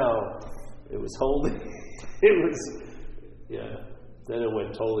somehow, it was holding. It was, yeah. Then it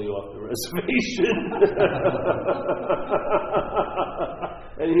went totally off the reservation.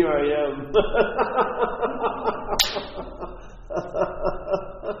 And here I am.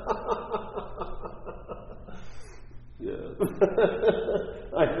 Yeah.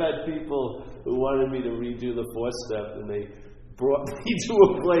 I've had people who wanted me to redo the 4-step, and they brought me to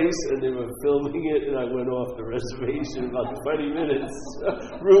a place and they were filming it, and I went off the reservation in about 20 minutes,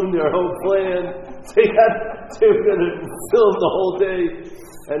 ruined their whole plan. They were going to film the whole day,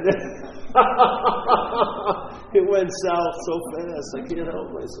 and then it went south so fast, I can't help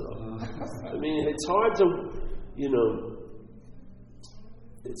myself. I mean, it's hard to,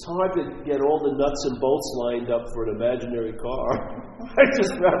 it's hard to get all the nuts and bolts lined up for an imaginary car. I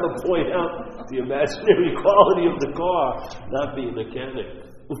just rather point out the imaginary quality of the car, not be a mechanic.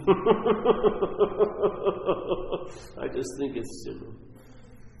 I just think it's,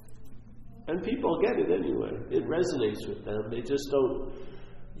 and people get it anyway. It resonates with them. They just don't,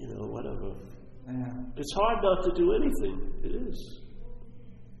 whatever. Yeah. It's hard not to do anything. It is.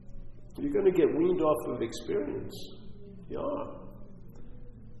 You're going to get weaned off of experience. You are.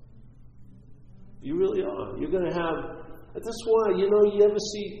 You really are. You're going to have. That's why, you ever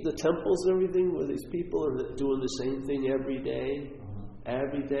see the temples and everything where these people are doing the same thing every day,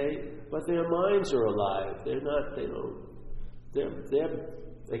 but their minds are alive. They're not. Their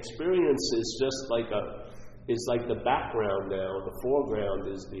experience is just like the background now. The foreground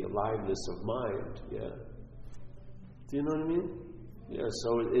is the aliveness of mind. Yeah. Do you know what I mean? Yeah.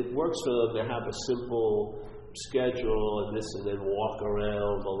 So it works for them to have a simple schedule and this, and then walk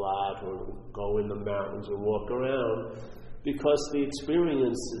around a lot, or go in the mountains and walk around, because the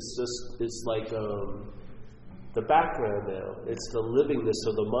experience is it's like the background now. It's the livingness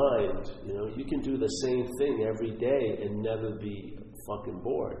of the mind. You can do the same thing every day and never be fucking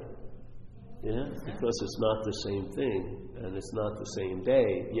bored. Yeah, because it's not the same thing, and it's not the same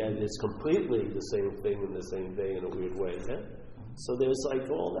day. Yet it's completely the same thing in the same day in a weird way. Yeah? So there's like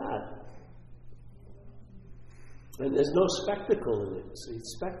all that. And there's no spectacle in it. See,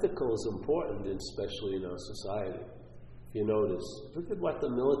 spectacle is important, especially in our society. If you notice, look at what the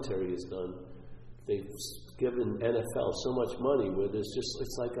military has done. They've given NFL so much money where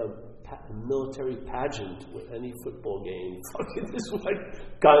it's like a military pageant with any football game. Fucking this like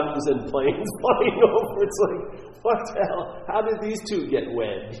guns and planes flying over. It's like, what the hell? How did these two get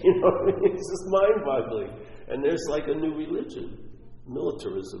wed? It's just mind-boggling. And there's like a new religion,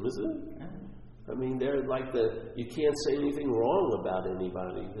 militarism, isn't it? I mean, they're like you can't say anything wrong about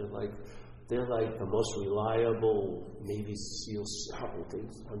anybody. They're like the most reliable Navy SEALs,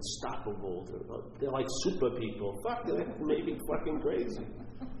 unstoppable. They're like super people. Fuck, they're maybe fucking crazy.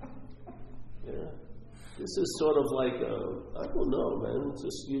 Yeah. This is sort of like, I don't know, man. It's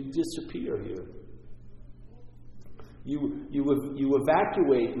just, you disappear here. You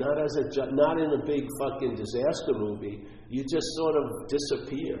evacuate, not in a big fucking disaster movie. You just sort of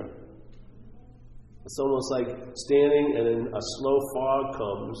disappear. It's almost like standing and then a slow fog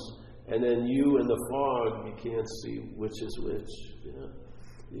comes, and then you and the fog, you can't see which is which.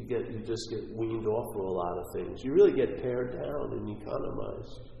 You just get weaned off of a lot of things. You really get pared down and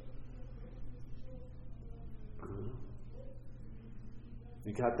economized.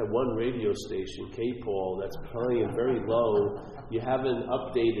 You got the one radio station, K-Paul, that's playing very low. You haven't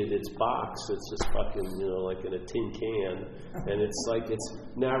updated its box. It's just fucking, like in a tin can. And it's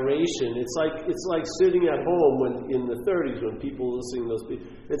narration. It's like sitting at home in the 30s when people were listening to those people.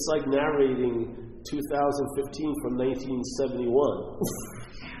 It's like narrating 2015 from 1971.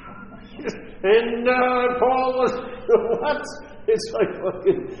 And Paul was, what? It's like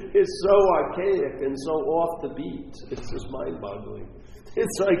fucking, it's so archaic and so off the beat. It's just mind-boggling.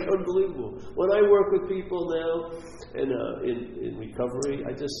 It's like unbelievable. When I work with people now in recovery,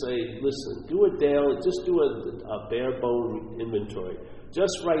 I just say, listen, do a daily, just do a bare bone inventory.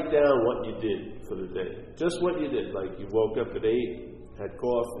 Just write down what you did for the day. Just what you did. Like you woke up at 8, had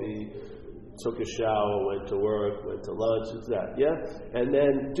coffee, took a shower, went to work, went to lunch, it's that, yeah? And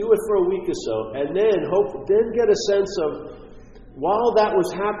then do it for a week or so, and then get a sense of, while that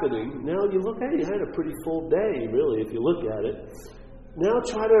was happening, now you look, hey, you had a pretty full day, really, if you look at it. Now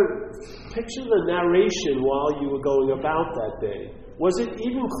try to picture the narration while you were going about that day. Was it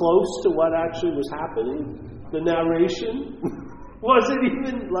even close to what actually was happening? The narration? Was it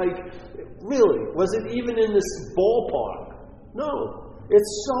even really? Was it even in this ballpark? No.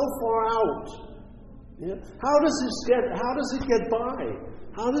 It's so far out. Yeah? How does it get by?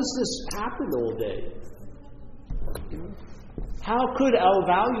 How does this happen all day? How could our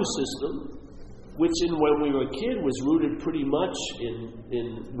value system, which when we were a kid was rooted pretty much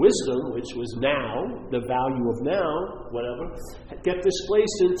in wisdom, which was now, the value of now, whatever, get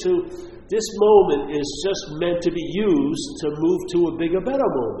displaced into this moment is just meant to be used to move to a bigger, better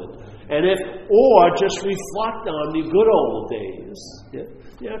moment. Or just reflect on the good old days.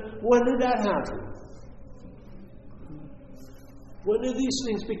 Yeah? When did that happen? When did these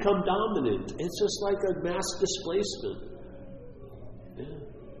things become dominant? It's just like a mass displacement. Yeah.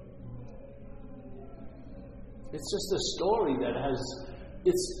 It's just a story that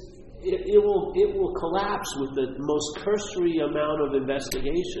it will collapse with the most cursory amount of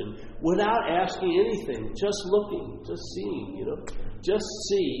investigation without asking anything, just looking, just seeing, just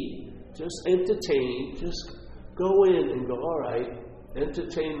see, just entertain, just go in and go, all right,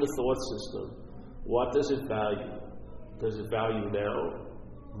 entertain the thought system. What does it value? Does it value now?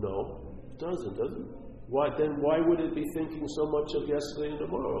 No, it doesn't, does it? Why would it be thinking so much of yesterday and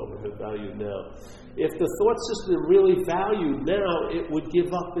tomorrow if it valued now? If the thought system really valued now, it would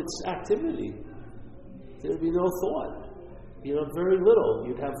give up its activity. There would be no thought. Very little.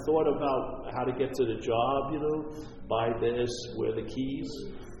 You'd have thought about how to get to the job, buy this, where the keys.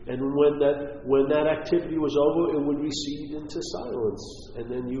 And when that activity was over, it would recede into silence.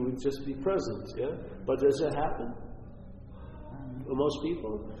 And then you would just be present, yeah? But does it happen? For most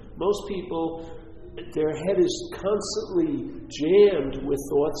people, their head is constantly jammed with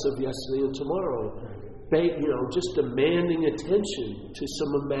thoughts of yesterday and tomorrow. Just demanding attention to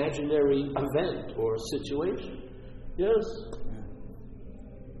some imaginary event or situation. Yes?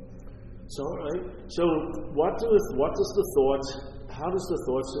 So, all right. So, how does the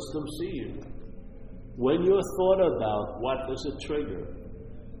thought system see you? When you're thought about, what does it trigger?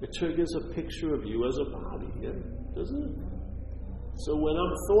 It triggers a picture of you as a body, yeah? Doesn't it? So when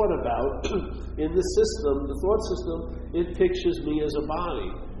I'm thought about in the system, the thought system, it pictures me as a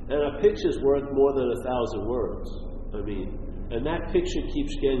body. And a picture's worth more than 1,000 words. And that picture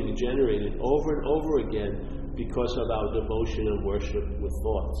keeps getting generated over and over again because of our devotion and worship with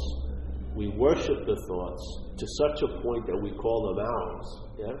thoughts. We worship the thoughts to such a point that we call them ours.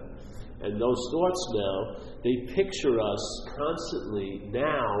 Yeah? And those thoughts now, they picture us constantly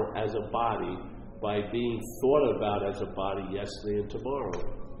now as a body, by being thought about as a body yesterday and tomorrow.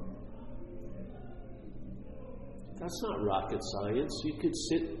 That's not rocket science. You could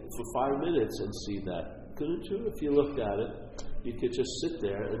sit for 5 minutes and see that, couldn't you? If you looked at it, you could just sit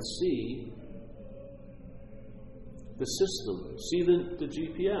there and see the system, see the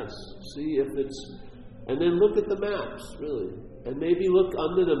GPS, see if it's, and then look at the maps, really. And maybe look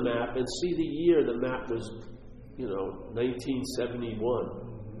under the map and see the year the map was, 1971.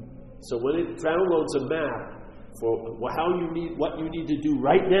 So when it downloads a map for what you need to do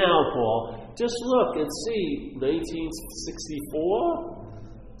right now, Paul, just look and see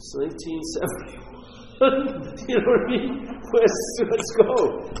 1964, 1971. You know what I mean? Let's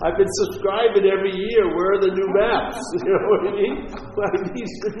go. I've been subscribing every year. Where are the new maps? You know what I mean? I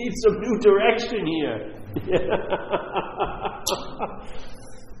need some new direction here.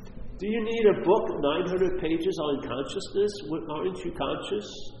 Do you need a book 900 pages on consciousness? Aren't you conscious?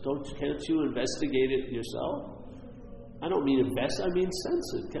 Can't you investigate it yourself? I don't mean invest, I mean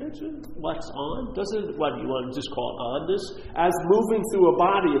sense it, can't you? What's on? What do you want to just call it onness? As moving through a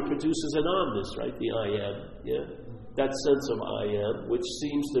body, it produces an onness, right? The I am, yeah? That sense of I am, which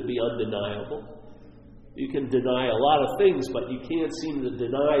seems to be undeniable. You can deny a lot of things, but you can't seem to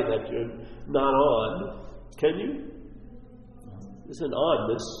deny that you're not on. Can you? There's an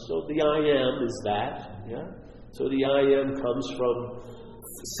onness. So the I am is that, yeah? So the I am comes from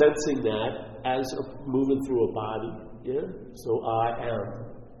sensing that as moving through a body. Yeah? So I am.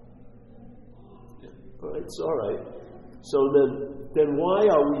 Yeah. All right, it's all right. So then why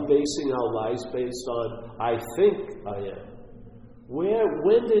are we basing our lives based on I think I am?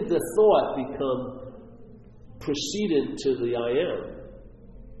 When did the thought become precedent to the I am?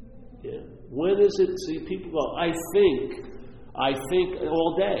 Yeah. When is it, see, people go, I think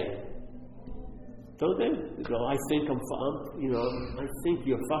all day. Don't they? They go, I think I think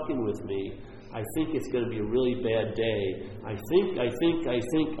you're fucking with me. I think it's going to be a really bad day. I think I've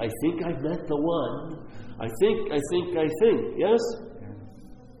met the one. I think. Yes?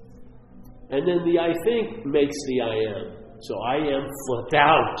 And then the I think makes the I am. So I am flipped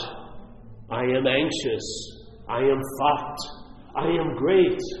out. I am anxious. I am fucked. I am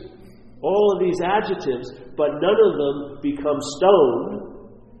great. All of these adjectives, but none of them become stone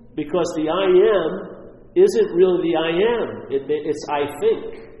because the I am isn't really the I am. It's I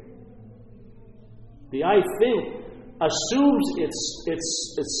think. The I think assumes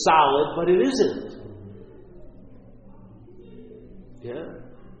it's solid, but it isn't. Yeah?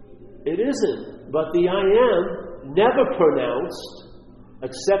 It isn't. But the I am, never pronounced,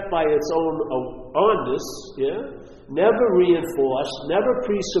 except by its own onness, yeah? Never reinforced, never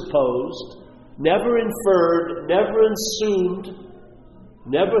presupposed, never inferred, never assumed,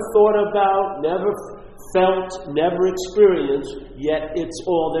 never thought about, never felt, never experienced, yet it's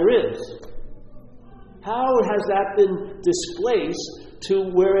all there is. How has that been displaced to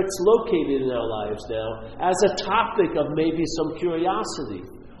where it's located in our lives now as a topic of maybe some curiosity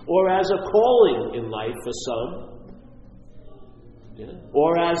or as a calling in life for some? Yeah.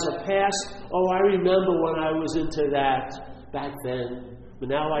 Or as a past, I remember when I was into that back then, but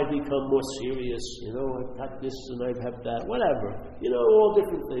now I become more serious, I've got this and I've had that, whatever, all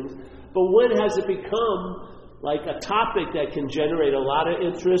different things. But when has it become like a topic that can generate a lot of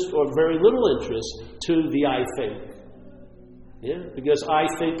interest or very little interest to the I think? Yeah, because I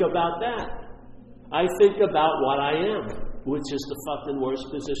think about that. I think about what I am, which is the fucking worst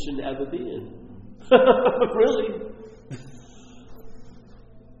position to ever be in. Really.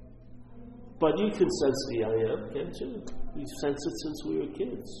 But you can sense the I am, can't you? We sense it since we were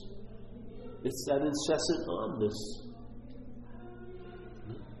kids. It's that incessant onness.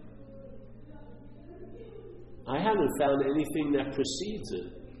 I haven't found anything that precedes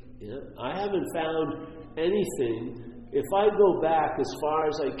it. Yeah? I haven't found anything. If I go back as far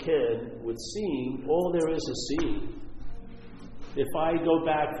as I can with seeing, all there is seeing. If I go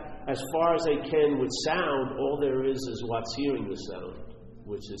back as far as I can with sound, all there is what's hearing the sound,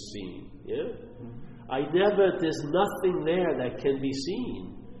 which is seeing. Yeah? There's nothing there that can be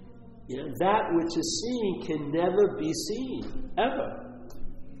seen. Yeah? That which is seen can never be seen, ever.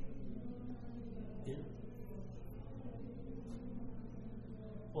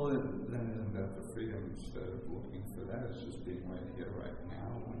 Well, then isn't that the freedom instead of looking for that? It's just being right here, right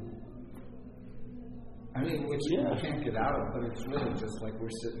now. Which you can't get out of, but it's really just like we're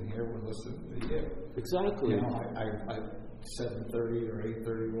sitting here, we're listening to you. Exactly. I 7:30 or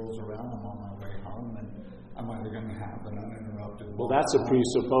 8:30 rolls around, I'm on my way home, and I'm either going to have an uninterrupted. Well, that's a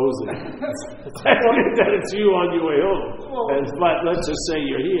presupposing. that it's you on your way home. But let's just say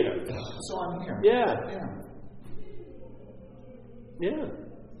you're here. So I'm here. Yeah.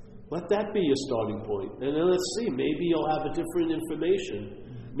 Let that be your starting point. And then let's see, maybe you'll have a different information.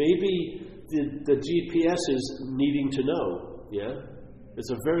 Maybe the GPS is needing to know, yeah? It's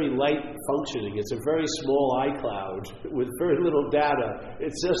a very light functioning. It's a very small iCloud with very little data.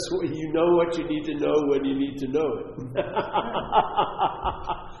 It's just you know what you need to know when you need to know it.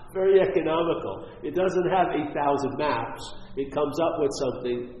 Very economical. It doesn't have 8,000 maps. It comes up with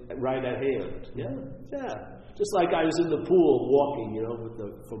something right at hand. Yeah. Just like I was in the pool walking,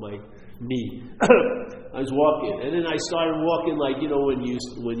 for my knee. I was walking, and then I started walking like,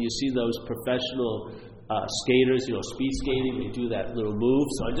 when you see those professional skaters, speed skating, they do that little move.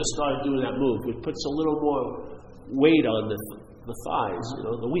 So I just started doing that move, which puts a little more weight on the thighs,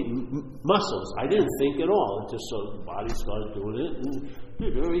 the muscles. I didn't think at all. It just so the body started doing it, and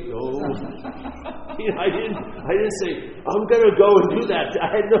there we go. I didn't say, I'm going to go and do that. I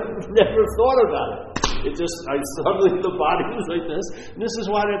had never thought about it. Suddenly the body was like this, and this is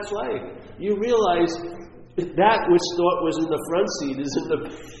what it's like. You realize that which thought was in the front seat is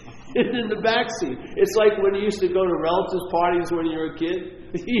in the back seat. It's like when you used to go to relatives' parties when you were a kid.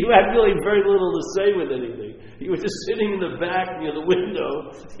 You had really very little to say with anything. You were just sitting in the back near the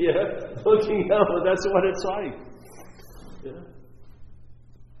window, looking out. That's what it's like. Yeah.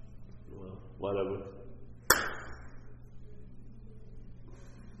 Well, whatever.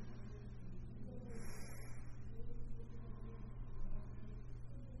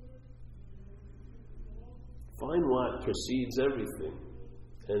 Find what precedes everything,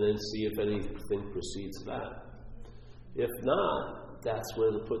 and then see if anything precedes that. If not, that's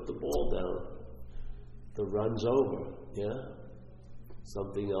where to put the ball down. The run's over,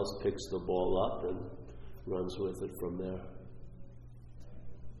 Something else picks the ball up and runs with it from there.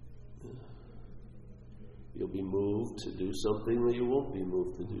 You'll be moved to do something, or you won't be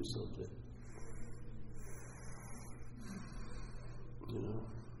moved to do something.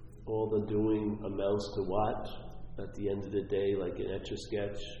 All the doing amounts to what? At the end of the day, like an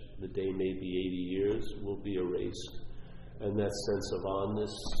Etch-a-Sketch, the day may be 80 years, will be erased. And that sense of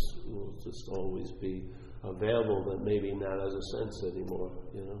onness will just always be available, but maybe not as a sense anymore,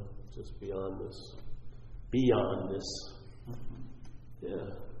 just beyond this. Beyond this.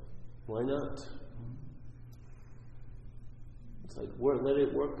 Yeah. Why not? It's like, let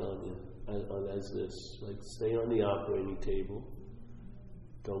it work on you as this. Like, stay on the operating table.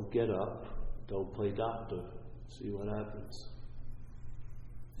 Don't get up. Don't play doctor. See what happens.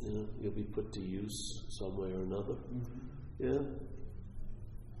 You'll be put to use some way or another. Yeah?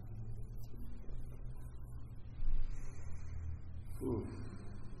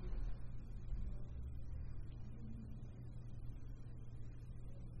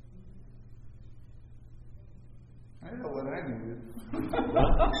 I know what I needed.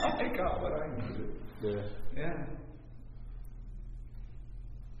 I got what I needed. Yeah.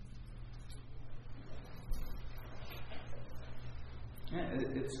 Yeah,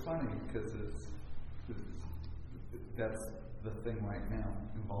 it's funny because that's the thing right now,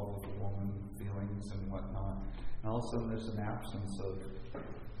 involved with the woman feelings and whatnot. And all of a sudden there's an absence of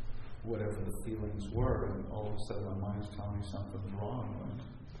whatever the feelings were, and all of a sudden my mind's telling me something's wrong.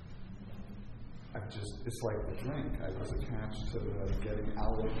 It's like the drink. I was attached to getting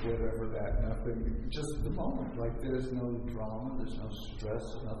out of whatever that, nothing, just the moment. Like there's no drama, there's no stress,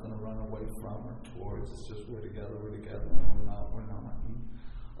 there's nothing to run away from or towards. It's just we're together, and we're not. And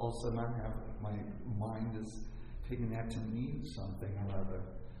all of a sudden I have, my mind is taking that to mean something or other.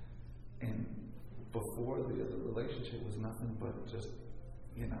 And before the other relationship was nothing but just,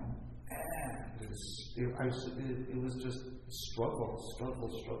 it was just struggle.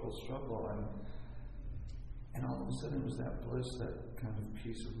 And all of a sudden it was that bliss, that kind of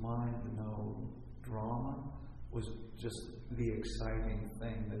peace of mind, no drama, was just the exciting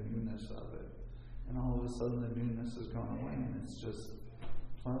thing, the newness of it. And all of a sudden the newness has gone away, and it's just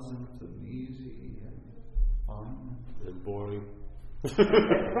pleasant and easy and fun. And boring.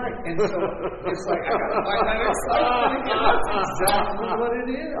 Right, and so it's like, I gotta find that excitement again. That's exactly what it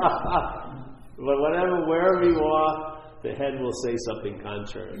is. But wherever you are, the head will say something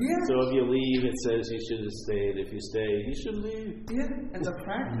contrary. Yeah. So if you leave, it says you should have stayed. If you stay, you should leave. Yeah, and the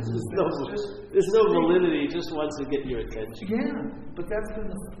practice is there's no validity, just wants to get your attention. Yeah, but that's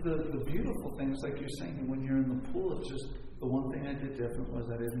been the beautiful thing. It's like you're saying, when you're in the pool, it's just, the one thing I did different was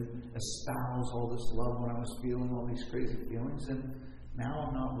I didn't espouse all this love when I was feeling all these crazy feelings, and now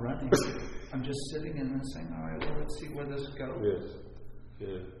I'm not running. I'm just sitting in and saying, all right, well, let's see where this goes.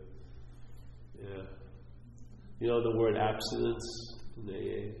 Yes. Yeah. The word abstinence in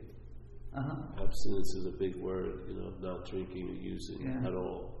AA. Abstinence is a big word, not drinking or using at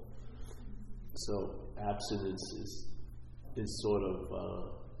all. So abstinence is sort of,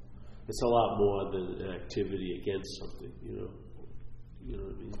 it's a lot more than an activity against something, you know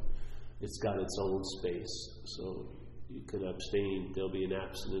what I mean? It's got its own space. So you can abstain. There'll be an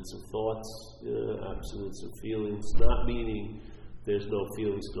abstinence of thoughts, abstinence of feelings, not meaning there's no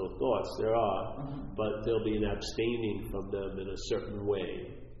feelings, no thoughts. There are, but there'll be an abstaining from them in a certain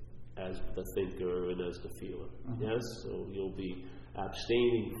way as the thinker and as the feeler. Yes? So you'll be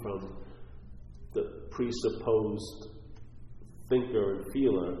abstaining from the presupposed thinker and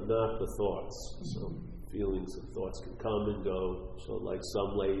feeler, not the thoughts. So feelings and thoughts can come and go. So like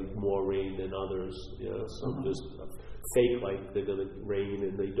some lay more rain than others. Some just fake like they're going to rain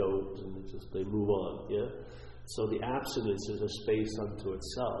and they don't, and they move on. So the abstinence is a space unto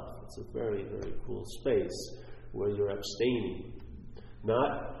itself. It's a very, very cool space where you're abstaining.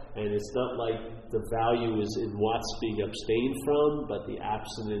 And it's not like the value is in what's being abstained from, but the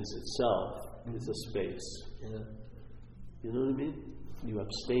abstinence itself is a space. Yeah. You know what I mean? You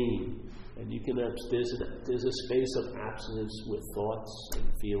abstain, and you can there's a space of abstinence with thoughts and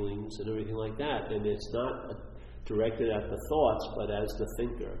feelings and everything like that, and it's not directed at the thoughts, but as the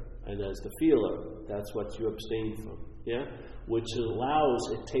thinker and as the feeler. That's what you abstain from. Yeah, which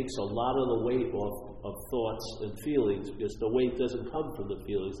it takes a lot of the weight off of thoughts and feelings, because the weight doesn't come from the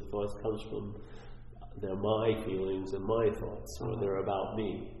feelings. The thoughts comes from they're my feelings and my thoughts, or they're about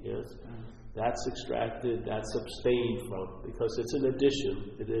me. Yes. That's extracted, that's abstained from, because it's an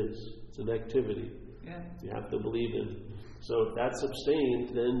addition. It is. It's an activity. Yeah. You have to believe in. So if that's abstained,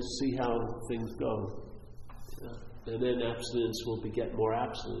 then see how things go. Yeah. And then abstinence will beget more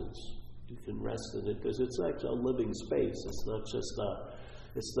abstinence. You can rest in it, because it's like a living space. It's not just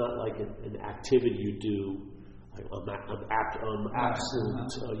it's not like an activity you do. I'm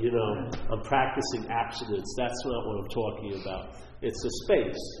abstinent, I'm practicing abstinence. That's not what I'm talking about. It's a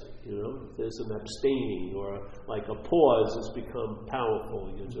space. There's an abstaining, or like a pause has become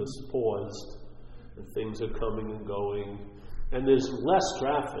powerful. You just paused, and things are coming and going, and there's less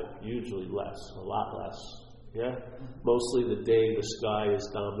traffic, usually less, a lot less. Yeah, mostly the day the sky is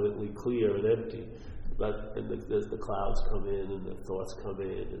dominantly clear and empty, but the clouds come in, and the thoughts come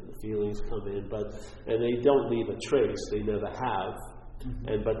in, and the feelings come in, and they don't leave a trace. They never have,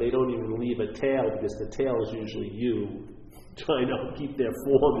 but they don't even leave a tail, because the tail is usually you trying to keep their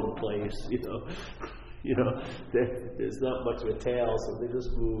form in place, there's not much of a tail, so they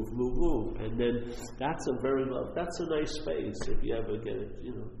just move, and then that's a nice space if you ever get it,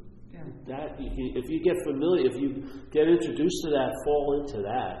 Yeah. That if you get familiar, if you get introduced to that, fall into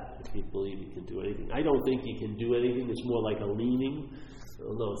that. If you believe you can do anything, I don't think you can do anything. It's more like a leaning.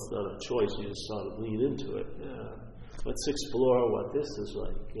 Although it's not a choice, you just sort of lean into it. Yeah. Let's explore what this is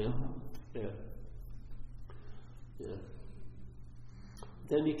like. Yeah. Yeah.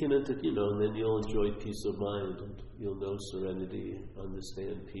 Then you can enter, then you'll enjoy peace of mind, and you'll know serenity,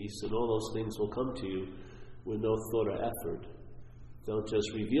 understand peace, and all those things will come to you with no thought or effort. They'll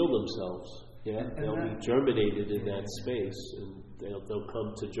just reveal themselves. Yeah, they'll be germinated in that space, and they'll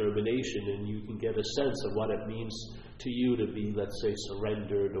come to germination, and you can get a sense of what it means to you to be, let's say,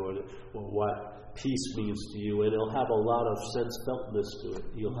 surrendered, or what peace means to you, and it'll have a lot of sense-feltness to it.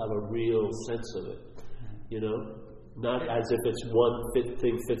 You'll have a real sense of it, Not as if it's one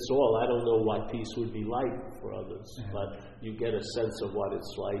thing fits all. I don't know what peace would be like for others, but you get a sense of what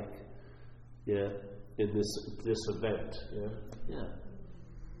it's like, in this event,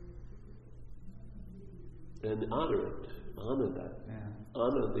 and honor it, honor that,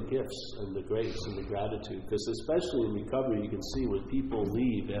 honor the gifts and the grace and the gratitude, because especially in recovery, you can see when people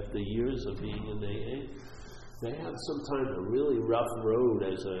leave after years of being in AA, they have sometimes a really rough road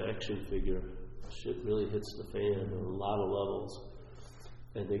as an action figure. Shit really hits the fan on a lot of levels,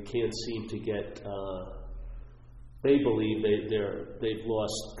 and they can't seem to get. They believe they've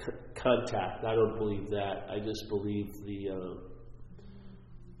lost contact. I don't believe that. I just believe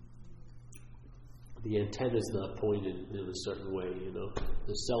the antenna's not pointed in a certain way.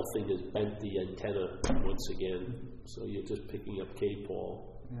 The self thing has bent the antenna once again. So you're just picking up K.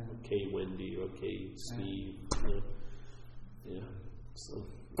 Paul, or K. Wendy, or K. Steve. So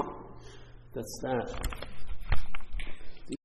that's that.